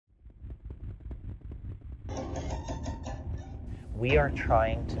We are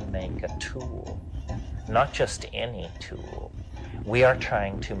trying to make a tool, not just any tool. We are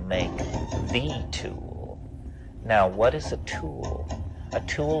trying to make the tool. Now, what is a tool? A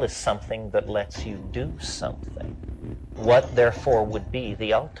tool is something that lets you do something. What, therefore, would be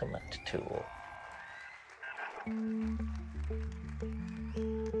the ultimate tool?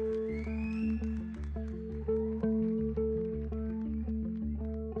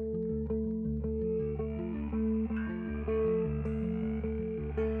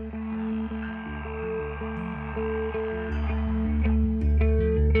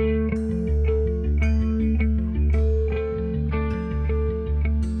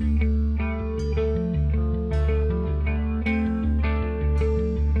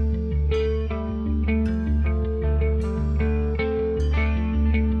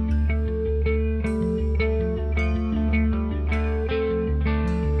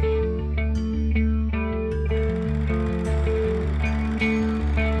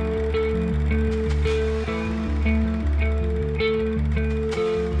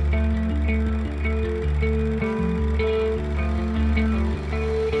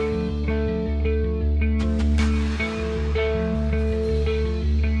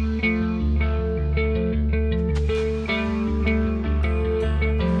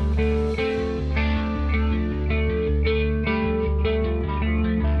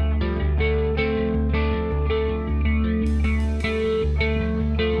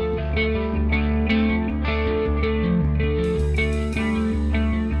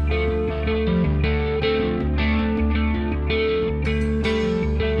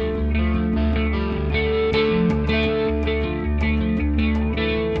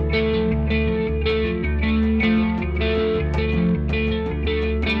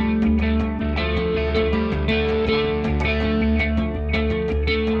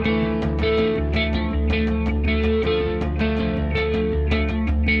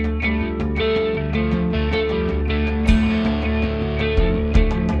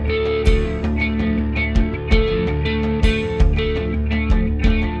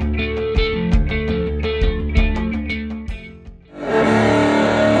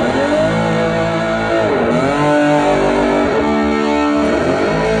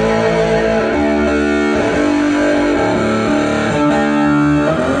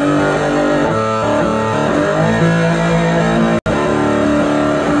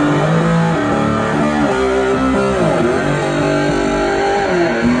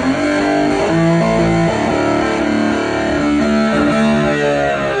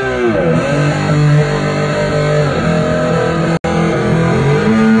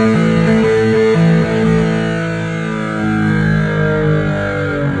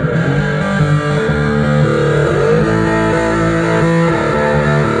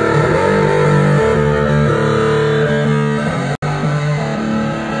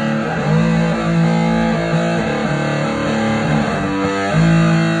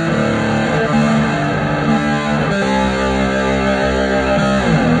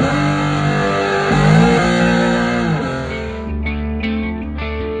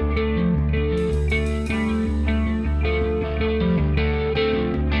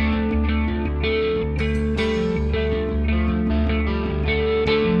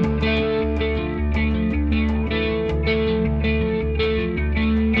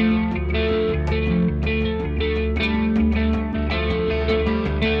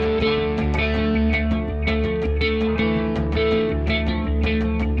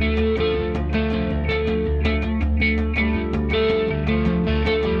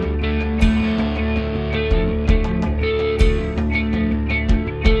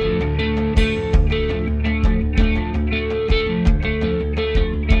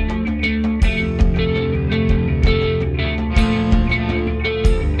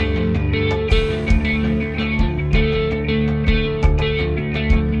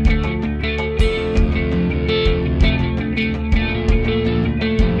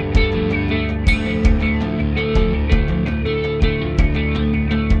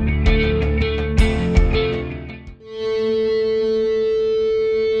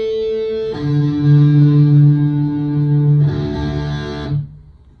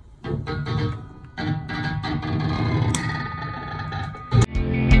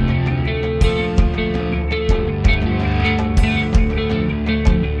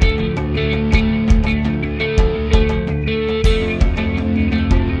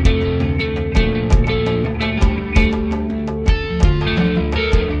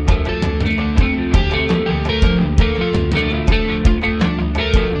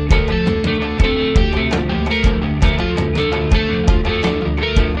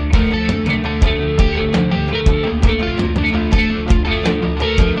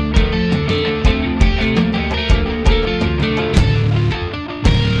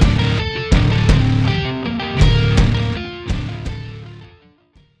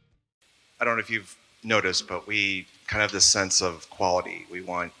 I don't know if you've noticed, but we kind of have this sense of quality. We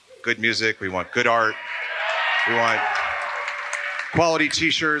want good music, we want good art, we want quality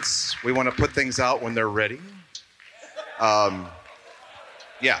t-shirts, we want to put things out when they're ready. Yeah,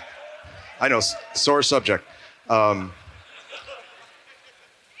 I know, sore subject.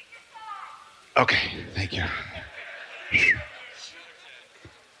 Okay, thank you.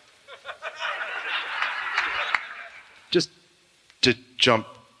 Just to jump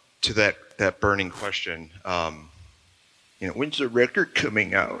to that burning question, when's the record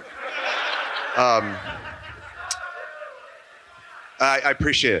coming out? I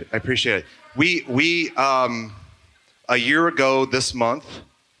appreciate it. I appreciate it. We a year ago this month,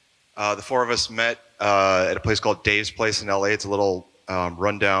 the four of us met at a place called Dave's Place in LA. It's a little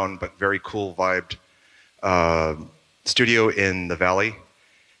rundown but very cool vibed studio in the Valley,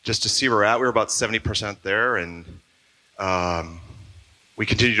 just to see where we're at. We were about 70% there, and we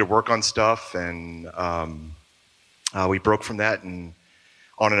continued to work on stuff, and we broke from that and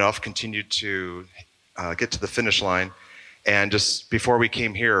on and off continued to get to the finish line. And just before we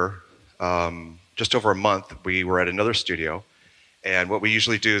came here, just over a month, we were at another studio. And what we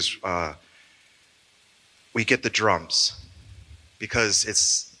usually do is we get the drums, because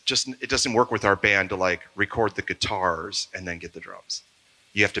it doesn't work with our band to like record the guitars and then get the drums.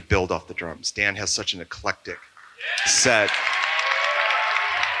 You have to build off the drums. Dan has such an eclectic set.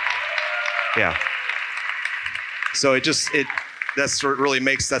 Yeah. So that's what really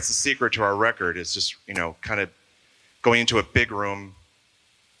that's the secret to our record. It's just, kind of going into a big room,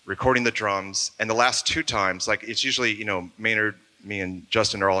 recording the drums. And the last two times, like it's usually, Maynard, me and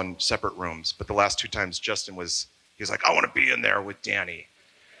Justin are all in separate rooms, but the last two times Justin he was like, I want to be in there with Danny.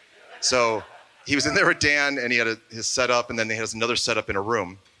 So he was in there with Dan, and he had his setup, and then he has another setup in a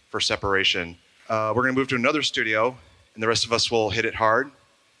room for separation. We're going to move to another studio, and the rest of us will hit it hard,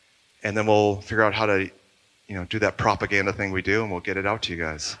 and then we'll figure out how to, do that propaganda thing we do, and we'll get it out to you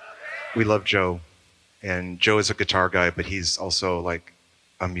guys. We love Joe, and Joe is a guitar guy, but he's also like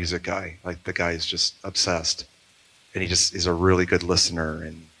a music guy. Like the guy is just obsessed, and he just is a really good listener,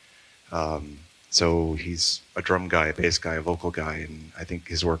 and so he's a drum guy, a bass guy, a vocal guy, and I think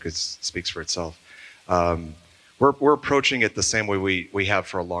his work speaks for itself. We're approaching it the same way we have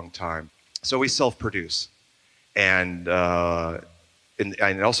for a long time. So we self-produce, and also in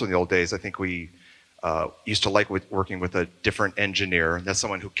the old days, I think we used to like working with a different engineer. That's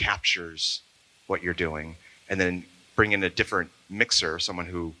someone who captures what you're doing, and then bring in a different mixer, someone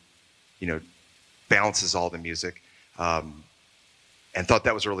who, balances all the music, and thought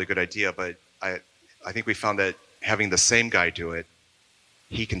that was a really good idea. But I think we found that having the same guy do it,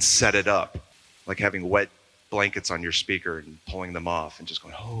 he can set it up, like having wet blankets on your speaker and pulling them off and just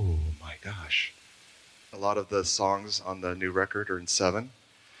going, oh my gosh. A lot of the songs on the new record are in 7.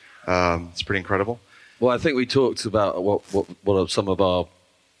 It's pretty incredible. Well, I think we talked about what some of our,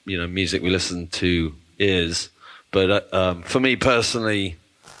 music we listen to is. But for me personally,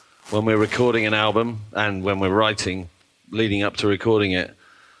 when we're recording an album and when we're writing, leading up to recording it,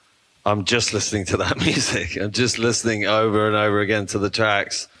 I'm just listening to that music. I'm just listening over and over again to the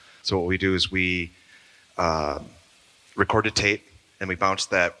tracks. So what we do is we record a tape, and we bounce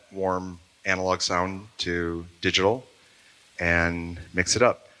that warm analog sound to digital and mix it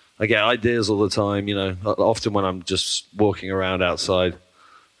up. I get ideas all the time, often when I'm just walking around outside.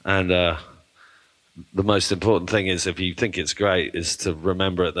 And the most important thing is, if you think it's great, is to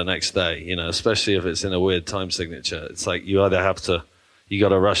remember it the next day, especially if it's in a weird time signature. It's like you either you got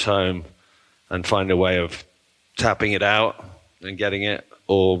to rush home and find a way of tapping it out and getting it,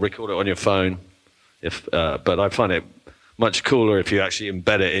 or record it on your phone. But I find it much cooler if you actually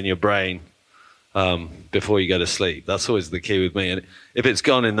embed it in your brain before you go to sleep. That's always the key with me. And if it's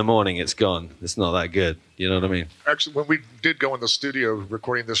gone in the morning, it's gone. It's not that good. You know what I mean? Actually, when we did go in the studio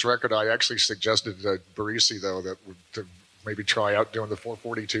recording this record, I actually suggested to Barisi, though, to maybe try out doing the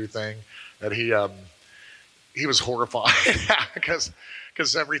 442 thing. And he was horrified because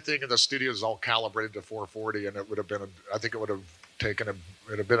everything in the studio is all calibrated to 440, and it would have been a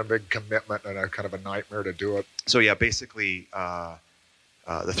big commitment and a kind of a nightmare to do it. So yeah, basically,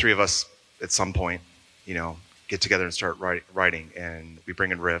 the three of us at some point, get together and start writing, and we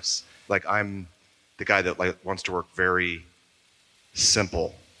bring in riffs. Like, I'm the guy that wants to work very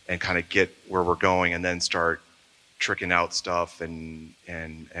simple and kind of get where we're going, and then start tricking out stuff and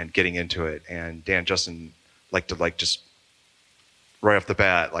getting into it. And Dan, Justin like to just right off the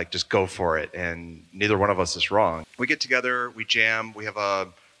bat, just go for it. And neither one of us is wrong. We get together, we jam, we have a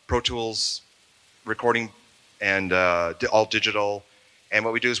Pro Tools recording and all digital. And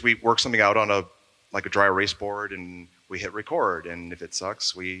what we do is we work something out on a dry erase board, and we hit record, and if it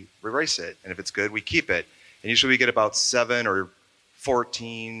sucks, we erase it, and if it's good, we keep it. And usually we get about 7 or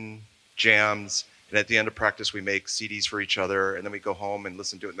 14 jams, and at the end of practice, we make CDs for each other, and then we go home and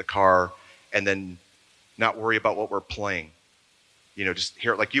listen to it in the car, and then not worry about what we're playing. You know, just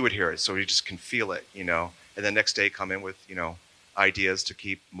hear it like you would hear it, so you just can feel it, you know. And then next day come in with, you know, ideas to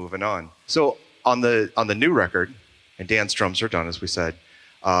keep moving on. So on the new record, and Dan's drums are done, as we said,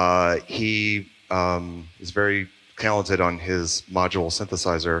 he is very talented on his module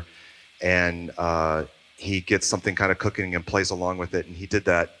synthesizer, and he gets something kind of cooking and plays along with it, and he did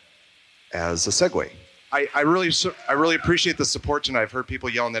that as a segue. I really appreciate the support tonight. I've heard people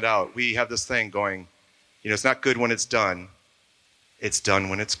yelling it out. We have this thing going, you know, it's not good when it's done. It's done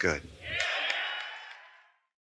when it's good.